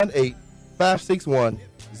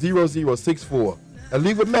818-561-0064 and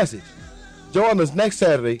leave a message. Join us next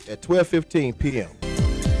Saturday at 12:15 p.m.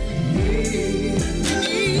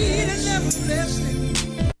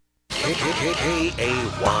 KAYT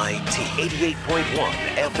 88.1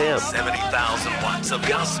 FM, 70,000 watts of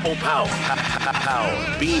gospel power.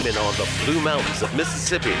 Beaming on the Blue Mountains of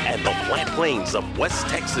Mississippi and the flat plains of West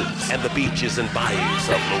Texas and the beaches and bayous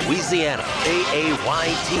of Louisiana.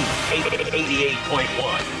 KAYT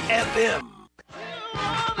 88.1 FM.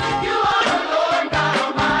 You are the Lord God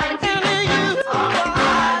Almighty. And you are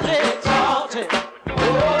highly exalted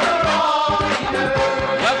over all the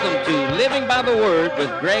earth. Welcome to Living by the Word with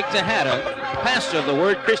Greg Tejada, pastor of the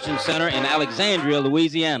Word Christian Center in Alexandria,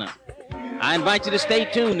 Louisiana. I invite you to stay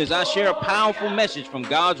tuned as I share a powerful message from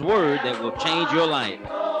God's Word that will change your life.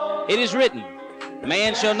 It is written,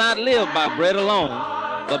 man shall not live by bread alone,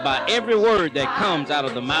 but by every word that comes out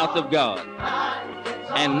of the mouth of God.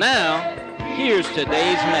 And now, here's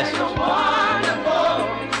today's message.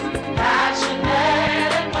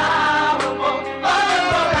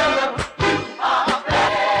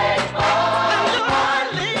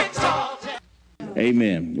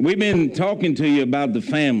 Amen. We've been talking to you about the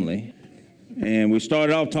family, and we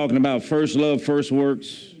started off talking about first love, first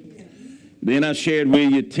works. Then I shared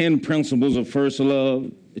with you 10 principles of first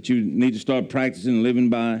love that you need to start practicing and living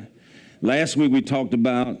by. Last week we talked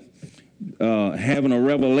about having a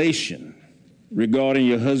revelation regarding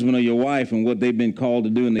your husband or your wife and what they've been called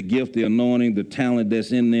to do, and the gift, the anointing, the talent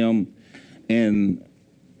that's in them, and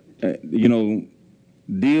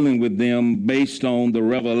dealing with them based on the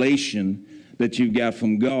revelation that you've got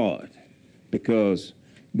from God, because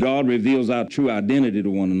God reveals our true identity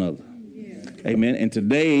to one another. Yeah. Amen. And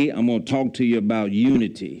today I'm going to talk to you about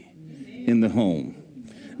unity in the home.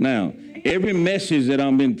 Now, every message that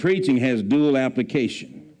I've been preaching has dual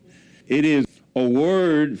application. It is a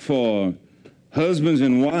word for husbands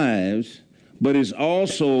and wives, but it's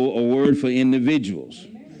also a word for individuals.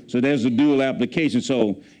 So there's a dual application.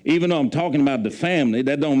 So even though I'm talking about the family,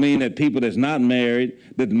 that don't mean that people that's not married,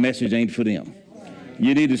 that the message ain't for them.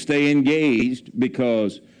 You need to stay engaged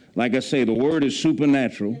because, like I say, the word is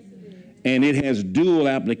supernatural and it has dual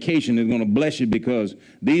application. It's going to bless you because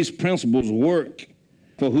these principles work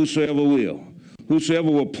for whosoever will.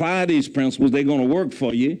 Whosoever will apply these principles, they're going to work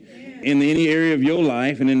for you in any area of your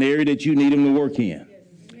life and in the area that you need them to work in.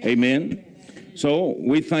 Amen. So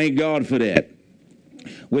we thank God for that.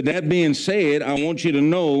 With that being said, I want you to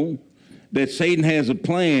know that Satan has a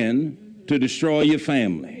plan to destroy your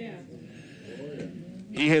family.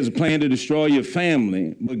 He has a plan to destroy your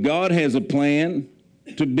family, but God has a plan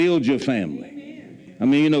to build your family. I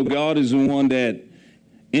mean, God is the one that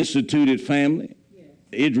instituted family.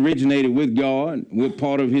 It originated with God. We're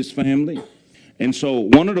part of his family. And so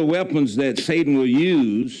one of the weapons that Satan will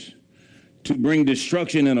use to bring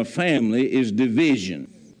destruction in a family is division.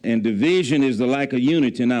 And division is the lack of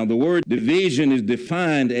unity. Now, the word division is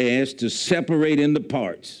defined as to separate into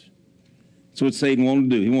parts. That's what Satan wants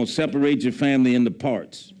to do. He wants to separate your family into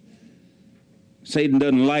parts. Satan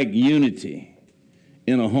doesn't like unity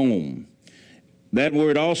in a home. That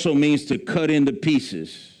word also means to cut into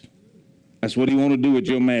pieces. That's what he wants to do with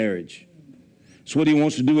your marriage. It's what he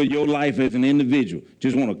wants to do with your life as an individual.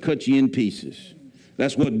 Just want to cut you in pieces.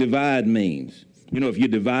 That's what divide means. If you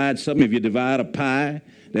divide something, if you divide a pie,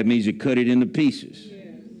 that means you cut it into pieces,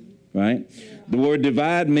 right? The word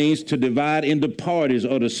divide means to divide into parties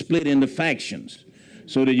or to split into factions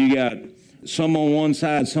so that you got some on one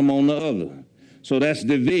side, some on the other. So that's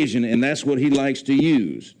division, and that's what he likes to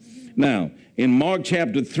use. Now, in Mark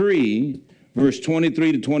chapter 3, verse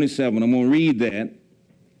 23 to 27, I'm going to read that.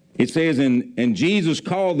 It says, and Jesus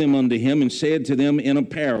called them unto him and said to them in a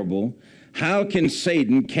parable, how can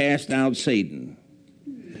Satan cast out Satan?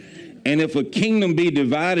 And if a kingdom be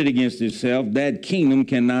divided against itself, that kingdom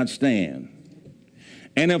cannot stand.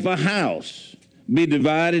 And if a house be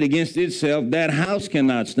divided against itself, that house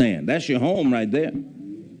cannot stand. That's your home right there.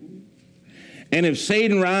 And if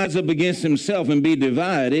Satan rise up against himself and be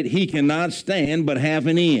divided, he cannot stand but have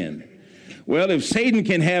an end. Well, if Satan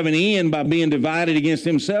can have an end by being divided against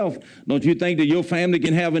himself, don't you think that your family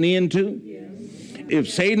can have an end too? Yes. If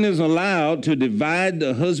Satan is allowed to divide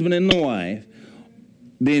the husband and the wife,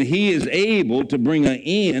 then he is able to bring an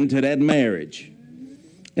end to that marriage.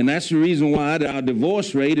 And that's the reason why our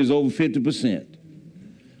divorce rate is over 50%.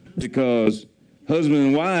 Because husbands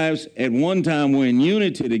and wives at one time were in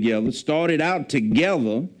unity together, started out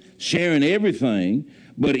together, sharing everything,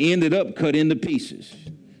 but ended up cut into pieces,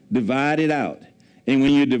 divided out. And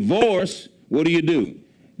when you divorce, what do?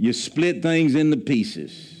 You split things into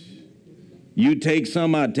pieces. You take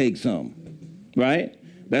some, I take some, right?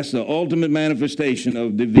 That's the ultimate manifestation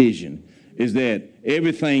of division, is that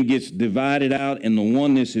everything gets divided out and the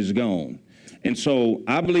oneness is gone. And so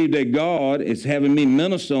I believe that God is having me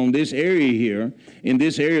minister on this area here, in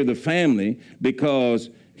this area of the family, because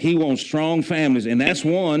he wants strong families. And that's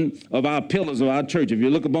one of our pillars of our church. If you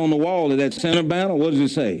look up on the wall of that center banner, what does it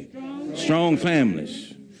say? Strong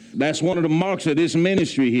families. That's one of the marks of this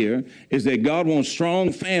ministry here, is that God wants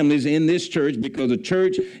strong families in this church, because the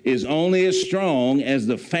church is only as strong as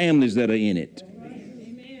the families that are in it.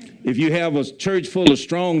 If you have a church full of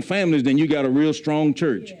strong families, then you got a real strong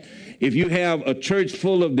church. If you have a church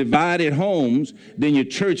full of divided homes, then your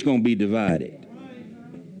church going to be divided.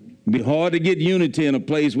 It'll be hard to get unity in a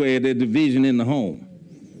place where there's division in the home.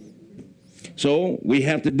 So we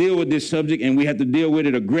have to deal with this subject, and we have to deal with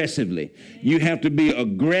it aggressively. You have to be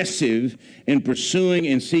aggressive in pursuing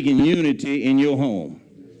and seeking unity in your home.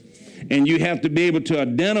 And you have to be able to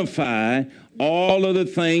identify all of the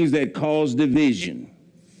things that cause division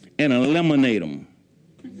and eliminate them.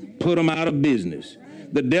 Put them out of business.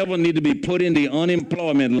 The devil needs to be put in the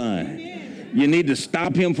unemployment line. You need to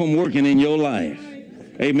stop him from working in your life.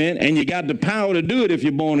 Amen. And you got the power to do it if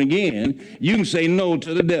you're born again. You can say no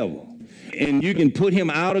to the devil, and you can put him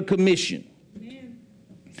out of commission.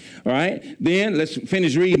 All right, then let's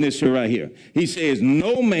finish reading this here right here. He says,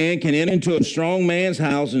 no man can enter into a strong man's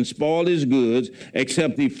house and spoil his goods,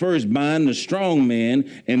 except he first bind the strong man,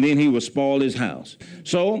 and then he will spoil his house.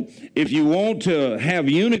 So if you want to have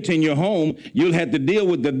unity in your home, you'll have to deal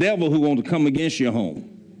with the devil who wants to come against your home.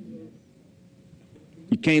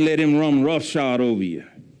 You can't let him run roughshod over you.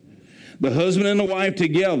 The husband and the wife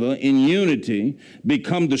together in unity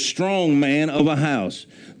become the strong man of a house.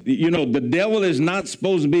 You know, the devil is not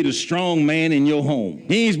supposed to be the strong man in your home.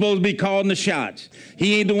 He ain't supposed to be calling the shots.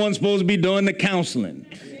 He ain't the one supposed to be doing the counseling.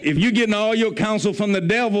 If you're getting all your counsel from the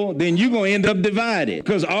devil, then you're going to end up divided,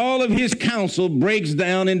 because all of his counsel breaks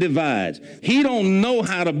down and divides. He don't know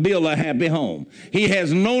how to build a happy home. He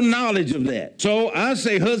has no knowledge of that. So I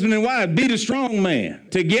say, husband and wife, be the strong man.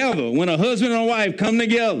 Together, when a husband and a wife come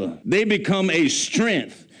together, they become a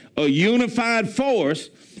strength, a unified force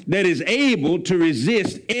that is able to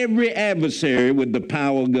resist every adversary with the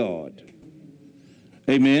power of God.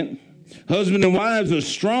 Amen. Husband and wives are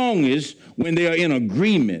strongest when they are in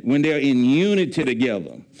agreement, when they are in unity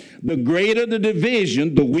together. The greater the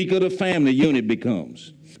division, the weaker the family unit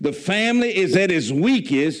becomes. The family is at its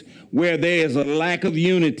weakest where there is a lack of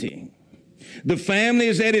unity. The family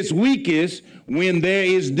is at its weakest when there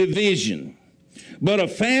is division. But a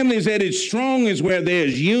family is at its strongest where there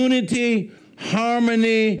is unity,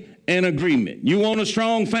 harmony, and agreement. You want a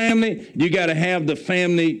strong family? You got to have the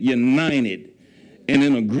family united and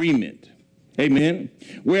in agreement. Amen.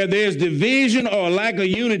 Where there's division or lack of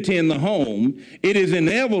unity in the home, it is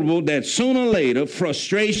inevitable that sooner or later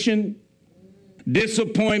frustration,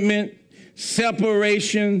 disappointment,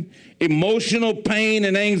 separation, emotional pain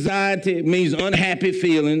and anxiety, it means unhappy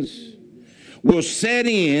feelings, will set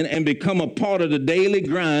in and become a part of the daily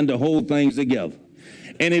grind to hold things together.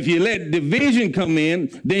 And if you let division come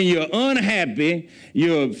in, then you're unhappy,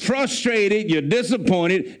 you're frustrated, you're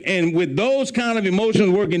disappointed, and with those kind of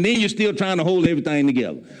emotions working, then you're still trying to hold everything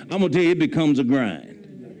together. I'm going to tell you, it becomes a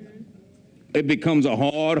grind. It becomes a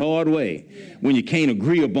hard, hard way when you can't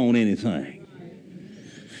agree upon anything.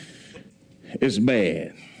 It's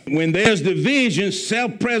bad. When there's division,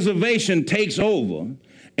 self-preservation takes over,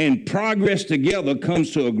 and progress together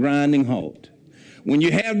comes to a grinding halt. When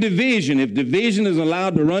you have division, if division is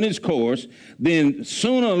allowed to run its course, then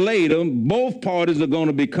sooner or later, both parties are going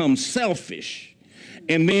to become selfish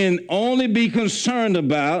and then only be concerned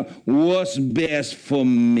about what's best for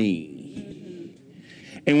me.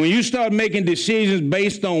 And when you start making decisions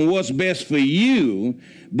based on what's best for you,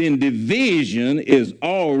 then division is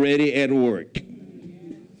already at work.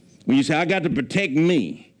 When you say, I got to protect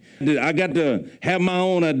me, I got to have my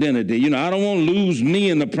own identity. You know, I don't want to lose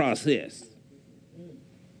me in the process.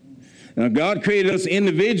 Now, God created us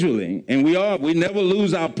individually, and we never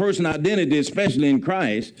lose our personal identity, especially in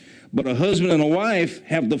Christ. But a husband and a wife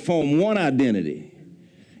have to form one identity.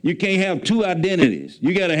 You can't have two identities.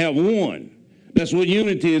 You got to have one. That's what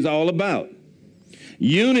unity is all about.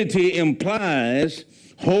 Unity implies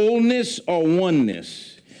wholeness or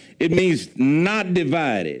oneness. It means not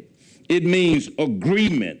divided. It means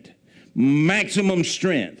agreement, maximum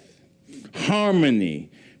strength,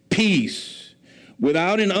 harmony, peace.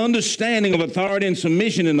 Without an understanding of authority and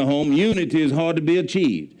submission in the home, unity is hard to be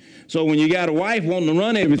achieved. So when you got a wife wanting to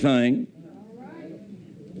run everything,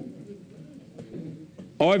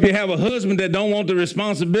 or if you have a husband that don't want the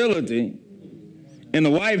responsibility, and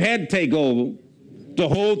the wife had to take over to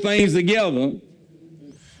hold things together,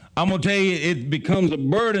 I'm going to tell you, it becomes a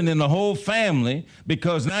burden in the whole family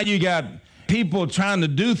because now you got people trying to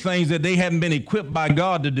do things that they haven't been equipped by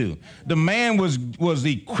God to do. The man was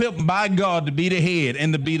equipped by God to be the head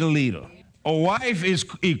and to be the leader. A wife is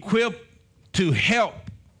equipped to help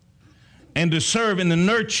and to serve and to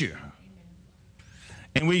nurture.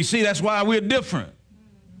 And we see that's why we're different.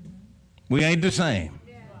 We ain't the same.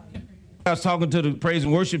 I was talking to the praise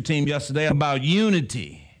and worship team yesterday about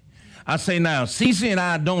unity. I say now, Cece and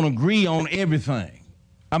I don't agree on everything.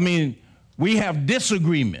 I mean, we have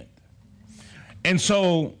disagreement. And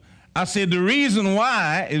so I said the reason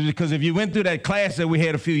why is because if you went through that class that we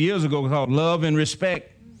had a few years ago called Love and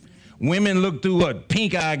Respect, women look through what?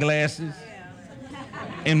 Pink eyeglasses.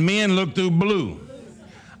 And men look through blue.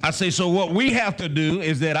 I say, so what we have to do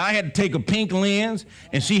is that I had to take a pink lens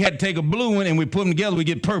and she had to take a blue one and we put them together, we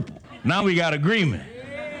get purple. Now we got agreement.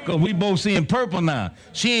 Because we both seeing purple now.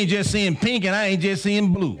 She ain't just seeing pink and I ain't just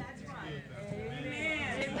seeing blue.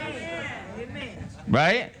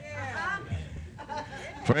 Right?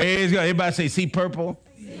 Praise God. Everybody say, see purple?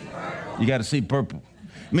 You got to see purple.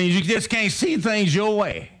 It means you just can't see things your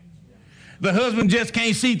way. The husband just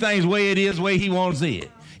can't see things the way it is, the way he wants to see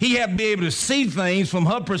it. He had to be able to see things from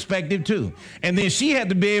her perspective too. And then she had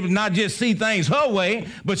to be able to not just see things her way,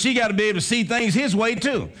 but she got to be able to see things his way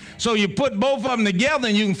too. So you put both of them together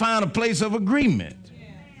and you can find a place of agreement.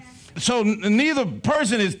 So neither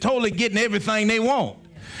person is totally getting everything they want.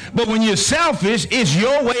 But when you're selfish, it's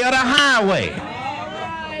your way or the highway.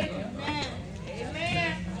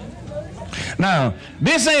 Now,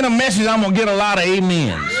 this ain't a message I'm going to get a lot of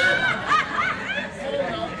amens.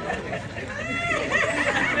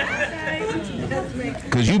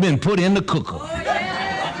 Because you've been put in the cooker.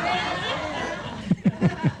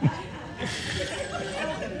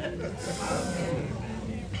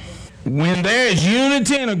 When there is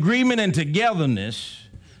unity and agreement and togetherness,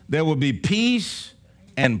 there will be peace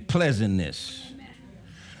and pleasantness.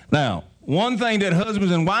 Now, one thing that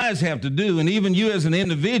husbands and wives have to do, and even you as an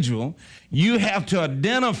individual, you have to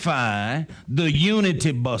identify the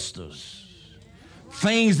unity busters.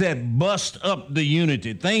 Things that bust up the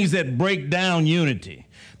unity, things that break down unity,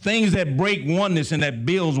 things that break oneness and that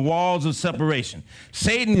builds walls of separation.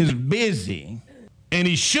 Satan is busy, and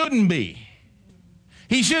he shouldn't be.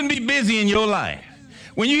 He shouldn't be busy in your life.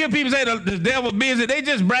 When you hear people say the devil busy, they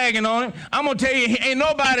just bragging on him. I'm going to tell you, ain't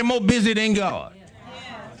nobody more busy than God.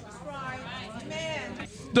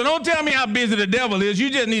 So don't tell me how busy the devil is. You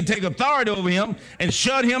just need to take authority over him and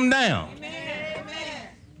shut him down.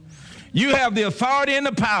 You have the authority and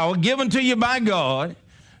the power given to you by God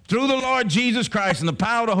through the Lord Jesus Christ and the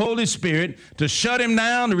power of the Holy Spirit to shut him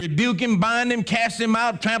down, to rebuke him, bind him, cast him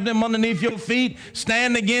out, trample him underneath your feet,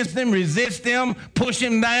 stand against him, resist him, push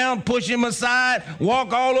him down, push him aside,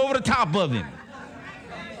 walk all over the top of him.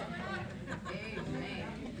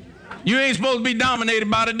 You ain't supposed to be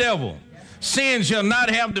dominated by the devil. Sin shall not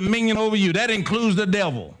have dominion over you. That includes the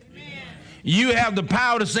devil. You have the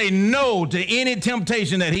power to say no to any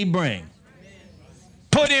temptation that he brings.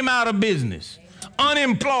 Put him out of business.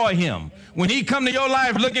 Unemploy him. When he come to your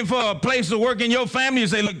life looking for a place to work in your family, you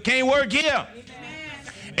say, look, can't work here.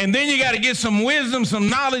 And then you got to get some wisdom, some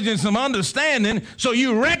knowledge, and some understanding so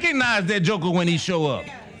you recognize that joker when he show up.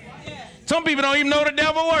 Some people don't even know the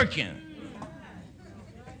devil working.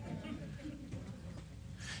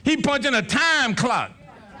 He punching a time clock.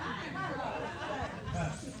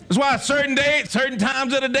 That's why certain days, certain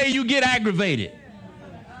times of the day, you get aggravated.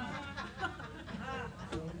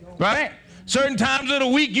 Right? Certain times of the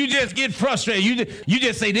week, you just get frustrated. You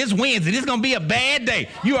just say, this Wednesday, this is going to be a bad day.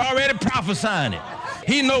 You already prophesying it.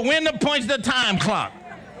 He know when to punch the time clock.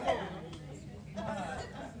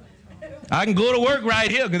 I can go to work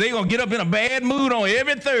right here because they're going to get up in a bad mood on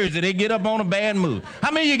every Thursday. They get up on a bad mood.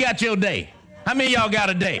 How many of you got your day? How many of y'all got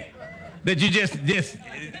a day that you just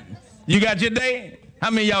you got your day? How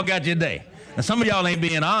many of y'all got your day? And some of y'all ain't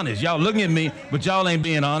being honest. Y'all looking at me, but y'all ain't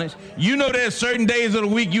being honest. You know there's certain days of the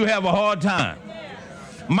week you have a hard time.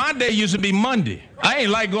 My day used to be Monday. I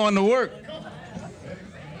ain't like going to work.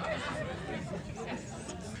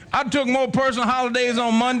 I took more personal holidays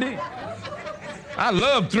on Monday. I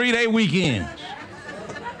love 3-day weekends.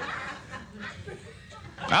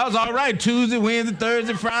 I was all right Tuesday, Wednesday,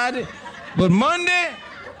 Thursday, Friday. But Monday,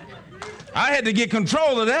 I had to get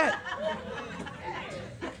control of that.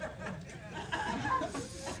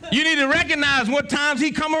 You need to recognize what times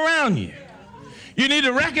he come around you. You need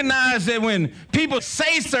to recognize that when people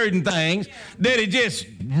say certain things, that it just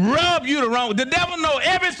rub you the wrong way. The devil know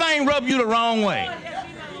everything rub you the wrong way.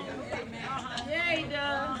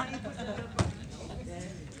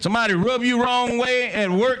 Somebody rub you wrong way at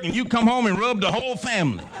work and you come home and rub the whole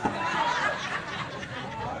family.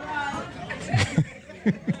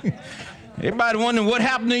 Everybody wondering what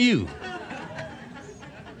happened to you.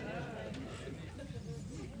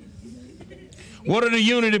 What are the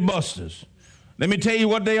unity busters? Let me tell you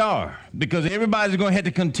what they are, because everybody's going to have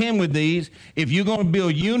to contend with these. If you're going to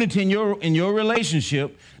build unity in your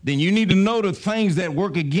relationship, then you need to know the things that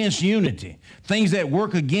work against unity, things that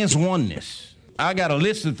work against oneness. I got a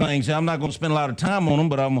list of things. I'm not going to spend a lot of time on them,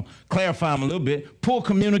 but I'm going to clarify them a little bit. Poor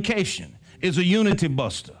communication is a unity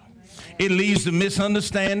buster. It leads to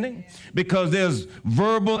misunderstanding because there's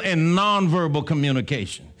verbal and nonverbal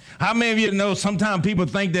communication. How many of you know sometimes people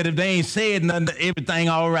think that if they ain't said nothing, everything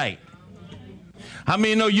all right? How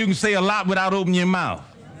many know you can say a lot without opening your mouth?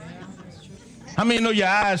 How many know your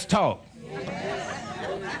eyes talk?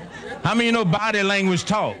 How many know body language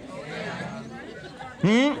talk?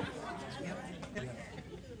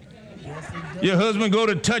 Your husband go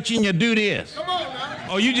to touch you and you do this.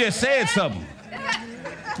 Oh, you just said something.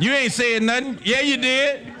 You ain't said nothing. Yeah, you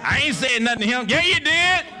did. I ain't said nothing to him. Yeah, you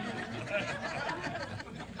did.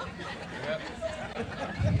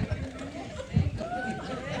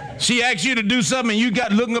 She asked you to do something and you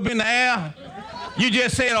got looking up in the air. You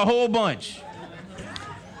just said a whole bunch.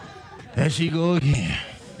 There she go again.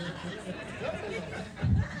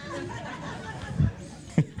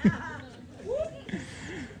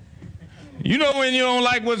 You know when you don't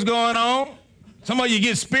like what's going on? Some of you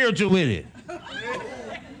get spiritual with it.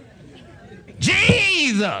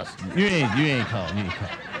 Jesus! You ain't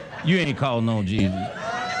called no Jesus.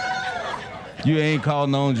 You ain't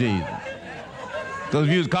called no Jesus. Because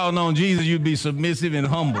if you was calling on Jesus, you'd be submissive and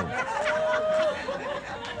humble.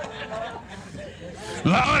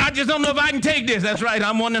 Lord, I just don't know if I can take this. That's right.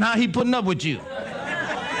 I'm wondering how he putting up with you.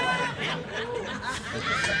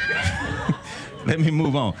 Let me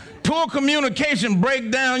move on. Poor communication break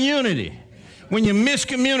down unity. When you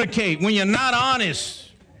miscommunicate, when you're not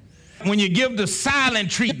honest, when you give the silent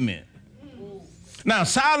treatment. Now,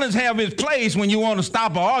 silence have its place when you want to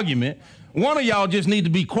stop an argument. One of y'all just need to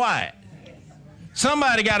be quiet.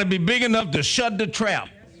 Somebody got to be big enough to shut the trap.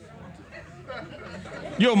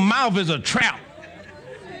 Your mouth is a trap.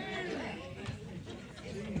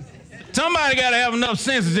 Somebody got to have enough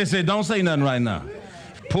sense to just say, don't say nothing right now.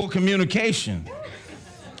 Poor communication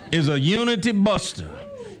is a unity buster.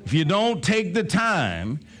 If you don't take the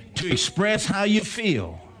time to express how you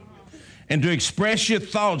feel and to express your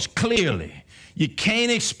thoughts clearly, you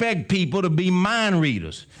can't expect people to be mind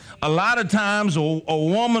readers. A lot of times a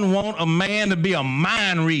woman wants a man to be a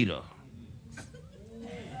mind reader.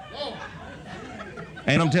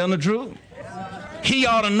 Ain't I'm telling the truth? He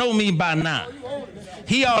ought to know me by now.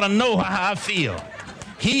 He ought to know how I feel.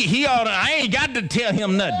 He ought to, I ain't got to tell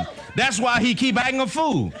him nothing. That's why he keep acting a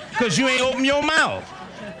fool, because you ain't open your mouth.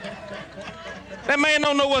 That man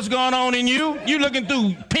don't know what's going on in you. You looking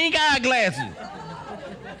through pink eyeglasses.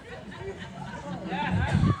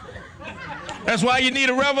 That's why you need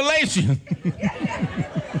a revelation.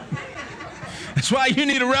 That's why you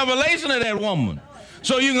need a revelation of that woman,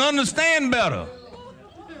 so you can understand better.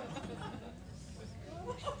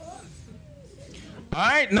 All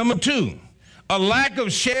right, number 2, a lack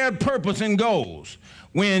of shared purpose and goals.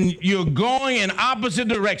 When you're going in opposite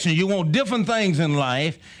directions, you want different things in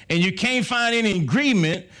life, and you can't find any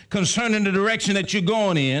agreement concerning the direction that you're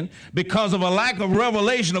going in because of a lack of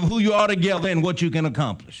revelation of who you are together and what you can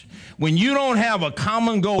accomplish. When you don't have a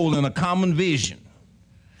common goal and a common vision,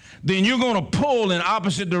 then you're going to pull in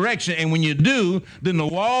opposite direction, and when you do, then the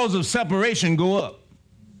walls of separation go up.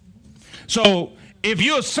 So if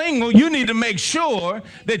you're single, you need to make sure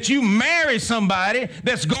that you marry somebody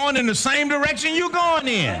that's going in the same direction you're going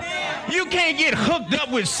in. You can't get hooked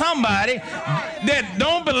up with somebody that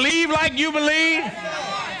don't believe like you believe,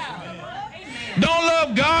 don't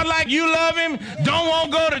love God like you love him, don't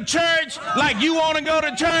want to go to church like you want to go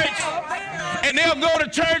to church, and they'll go to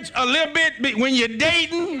church a little bit when you're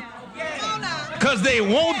dating because they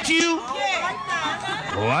want you.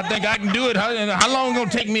 Oh, I think I can do it. How long is it going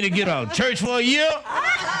to take me to get a church for a year?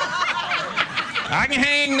 I can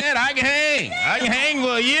hang that. I can hang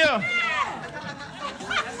for a year.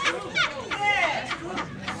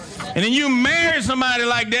 And then you marry somebody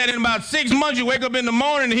like that, in about 6 months you wake up in the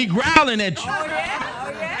morning and he growling at you.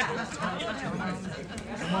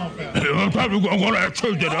 I'm going to that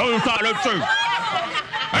church today. I'm going to start that church.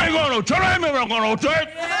 I ain't going to church. I ain't going to church.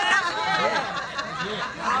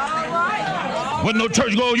 Wasn't no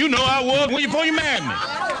church goer, you know I was before you married me.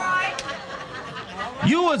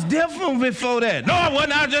 You was different before that. No, I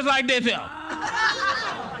wasn't. I was just like this here.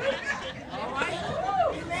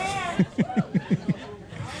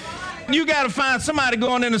 You got to find somebody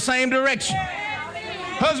going in the same direction.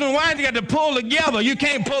 Husband and wife, you got to pull together. You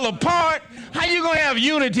can't pull apart. How you going to have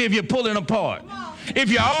unity if you're pulling apart? If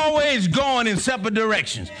you're always going in separate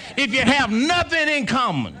directions. If you have nothing in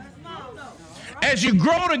common. As you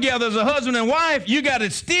grow together as a husband and wife, you got to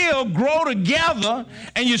still grow together,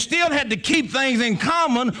 and you still have to keep things in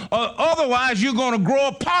common, or otherwise you're going to grow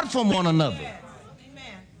apart from one another.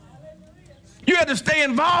 You have to stay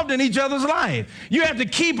involved in each other's life. You have to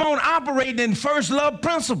keep on operating in first love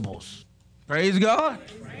principles. Praise God.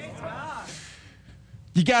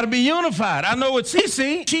 You got to be unified. I know with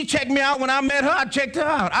Cece, she checked me out when I met her. I checked her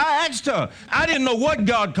out. I asked her. I didn't know what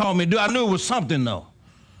God called me to do. I knew it was something, though.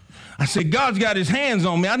 I said, God's got his hands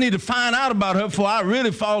on me. I need to find out about her before I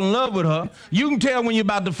really fall in love with her. You can tell when you're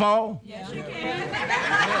about to fall. Yes, you can.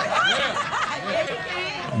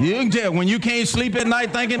 You can tell when you can't sleep at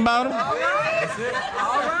night thinking about her. All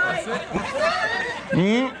right.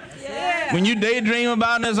 Mm-hmm. When you daydream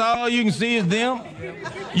about it, that's all you can see is them.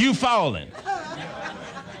 You falling.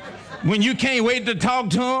 When you can't wait to talk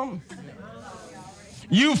to them,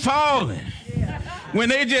 you falling. When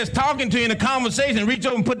they just talking to you in a conversation, reach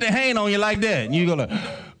over and put their hand on you like that, and you go like,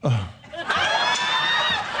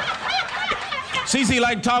 Cece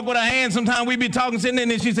like to talk with her hand. Sometimes we be talking, sitting there,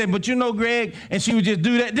 and then she said, but you know, Greg, and she would just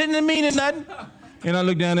do that. Didn't it mean it nothing? And I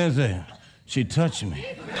look down there and say, she touched me.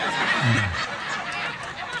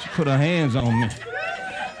 She put her hands on me.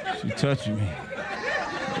 She touched me.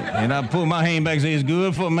 And I pull my hand back and say, it's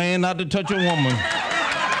good for a man not to touch a woman.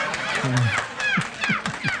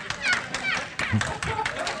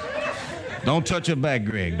 Don't touch her back,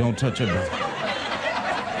 Greg. Don't touch her back.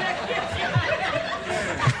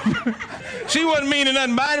 She wasn't meaning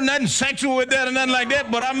nothing by it, nothing sexual with that or nothing like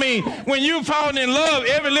that, but I mean, when you falling in love,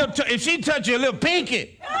 every little, if she touch you a little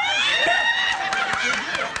pinky,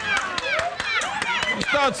 you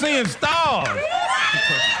start seeing stars.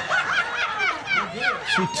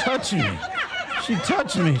 She touched me. She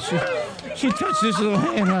touched me. She touched this little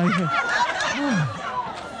hand right here.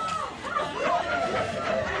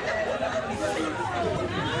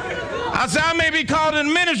 I said, I may be called in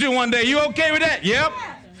the ministry one day. You okay with that? Yep.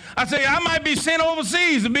 I say, I might be sent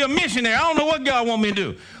overseas to be a missionary. I don't know what God want me to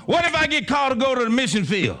do. What if I get called to go to the mission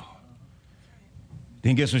field?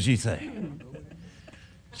 Then guess what she said?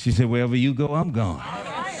 She said, wherever you go, I'm gone.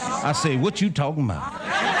 I say, what you talking about?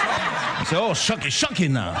 I said, oh, shucky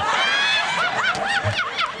now.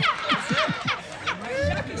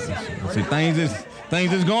 I said,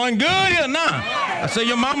 things is going good here now. I said,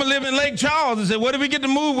 your mama live in Lake Charles. I said, where did we get to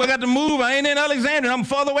move? I got to move. I ain't in Alexandria. I'm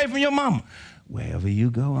farther away from your mama. Wherever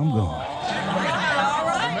you go, I'm going.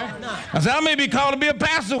 I said, I may be called to be a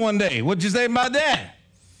pastor one day. What'd you say about that?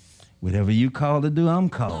 Whatever you called to do, I'm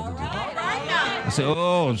called to do. I said,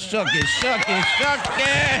 oh, shucky.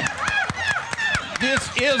 This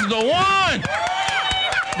is the one.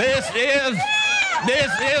 This is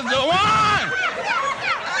the one.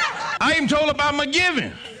 I even told her about my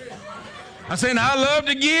giving. I said, now, I love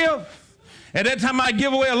to give. At that time, I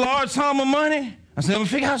give away a large sum of money. I said, let me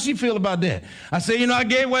figure how she feel about that. I said, you know, I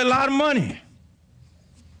gave away a lot of money.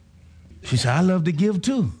 She said, I love to give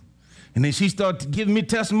too. And then she started giving me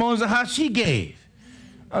testimonies of how she gave.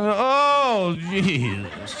 I said, oh,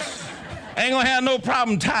 Jesus. Ain't gonna have no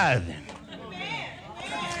problem tithing.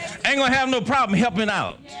 Ain't gonna have no problem helping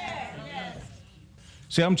out.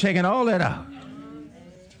 See, I'm checking all that out.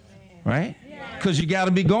 Right? Because you got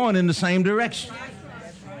to be going in the same direction.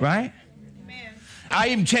 Right? I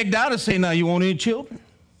even checked out and say, now, you want any children?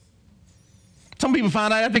 Some people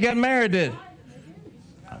find out after they got married that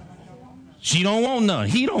she don't want none.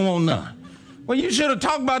 He don't want none. Well, you should have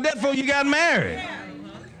talked about that before you got married.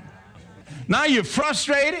 Now you're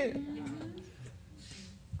frustrated.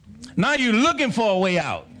 Now you're looking for a way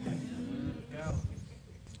out.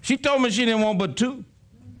 She told me she didn't want but two.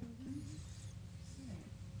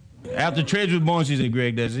 After Treasure was born, she said,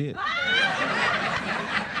 Greg, that's it.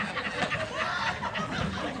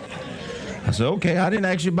 I said, okay, I didn't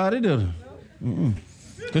ask you about it, either.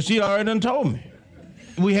 Because she already done told me.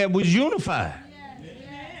 We was unified.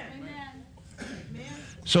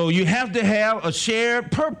 So you have to have a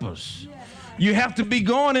shared purpose. You have to be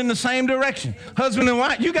going in the same direction. Husband and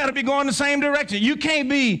wife, you got to be going the same direction. You can't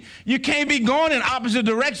be going in opposite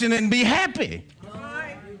direction and be happy.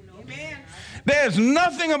 There's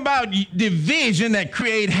nothing about division that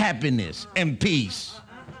creates happiness and peace.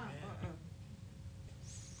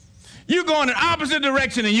 You're going in opposite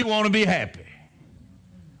direction and you want to be happy.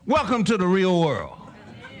 Welcome to the real world.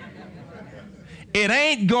 It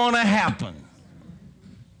ain't going to happen.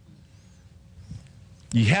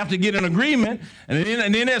 You have to get an agreement,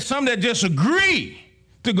 and then there's some that just agree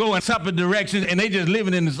to go in separate directions, and they just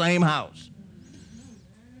living in the same house.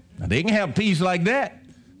 Now, they can have peace like that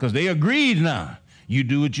because they agreed now. You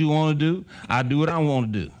do what you want to do. I do what I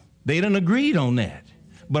want to do. They done agreed on that.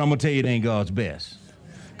 But I'm going to tell you it ain't God's best.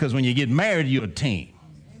 Because when you get married, you're a team.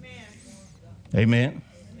 Amen. Amen.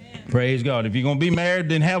 Praise God. If you're going to be married,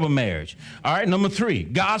 then have a marriage. All right, number 3,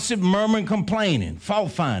 gossip, murmuring, complaining,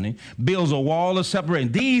 fault finding builds a wall of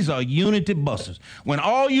separation. These are unity busters. When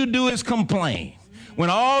all you do is complain, when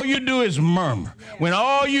all you do is murmur, when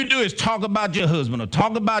all you do is talk about your husband or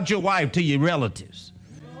talk about your wife to your relatives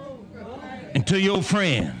and to your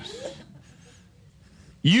friends,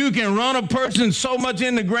 you can run a person so much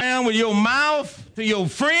in the ground with your mouth to your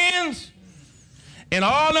friends, and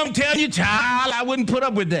all of them tell you, child, I wouldn't put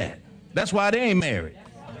up with that. That's why they ain't married.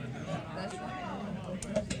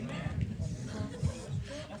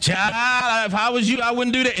 Child, if I was you, I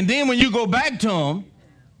wouldn't do that. And then when you go back to them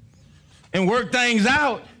and work things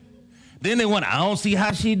out, then they wonder, I don't see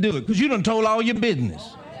how she do it, because you done told all your business.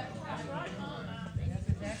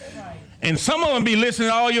 And some of them be listening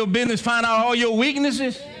to all your business, find out all your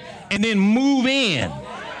weaknesses, and then move in.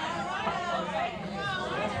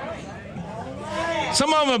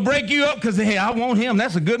 Some of them will break you up because, hey, I want him.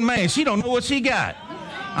 That's a good man. She don't know what she got.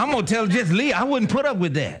 I'm going to tell her, just leave. I wouldn't put up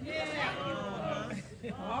with that.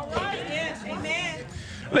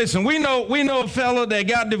 Listen, we know a fellow that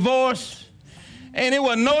got divorced, and it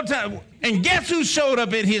was no time. And guess who showed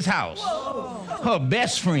up at his house? Her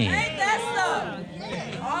best friend. Ain't that stuff?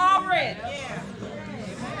 Already.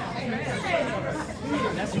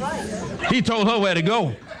 That's right. He told her where to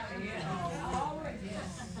go.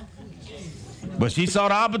 But she saw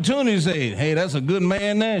the opportunity and said, hey, that's a good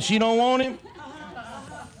man there. She don't want him.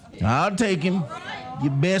 I'll take him.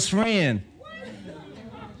 Your best friend.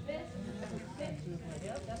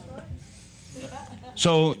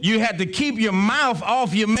 So you had to keep your mouth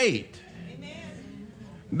off your mate.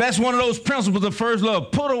 That's one of those principles of first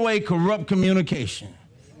love. Put away corrupt communication.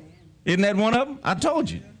 Isn't that one of them? I told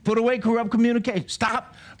you. Put away corrupt communication.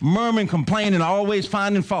 Stop murmuring, complaining, always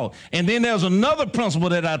finding fault. And then there's another principle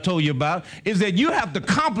that I told you about, is that you have to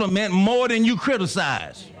compliment more than you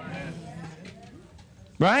criticize.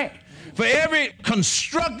 Right? For every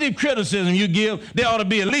constructive criticism you give, there ought to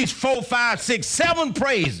be at least 4, 5, 6, 7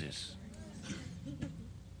 praises.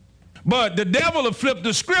 But the devil will flip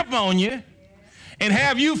the script on you and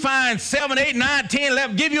have you find 7, 8, 9, 10,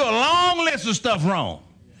 11, give you a long list of stuff wrong.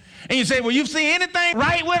 And you say, well, you see anything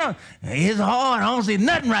right with him? It's hard. I don't see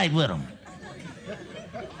nothing right with him.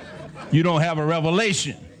 You don't have a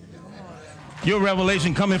revelation. Your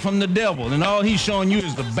revelation coming from the devil, and all he's showing you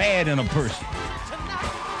is the bad in a person.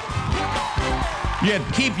 You have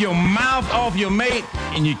to keep your mouth off your mate,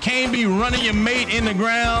 and you can't be running your mate in the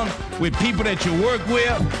ground with people that you work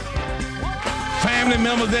with, family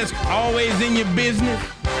members that's always in your business.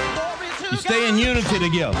 You stay in unity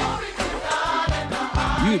together.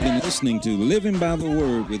 You've been listening to Living by the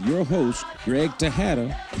Word with your host, Greg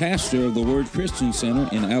Tejada, pastor of the Word Christian Center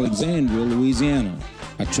in Alexandria, Louisiana.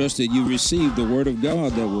 I trust that you received the Word of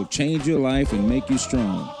God that will change your life and make you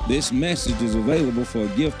strong. This message is available for a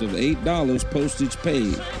gift of $8 postage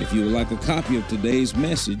paid. If you would like a copy of today's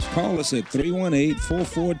message, call us at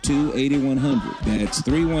 318-442-8100. That's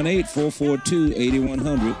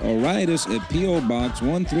 318-442-8100, or write us at P.O. Box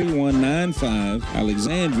 13195,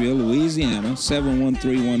 Alexandria, Louisiana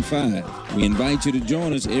 71315. We invite you to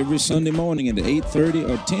join us every Sunday morning at 8:30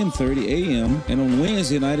 or 10:30 a.m. and on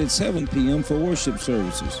Wednesday night at 7 p.m. for worship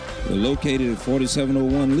services. We're located at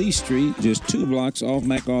 4701 Lee Street, just 2 blocks off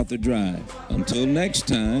MacArthur Drive. Until next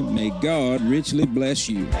time, may God richly bless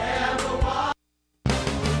you. I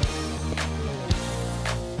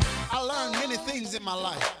learned many things in my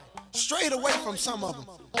life, strayed away from some of them,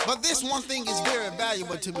 but this one thing is very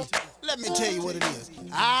valuable to me. Let me tell you what it is.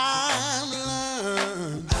 I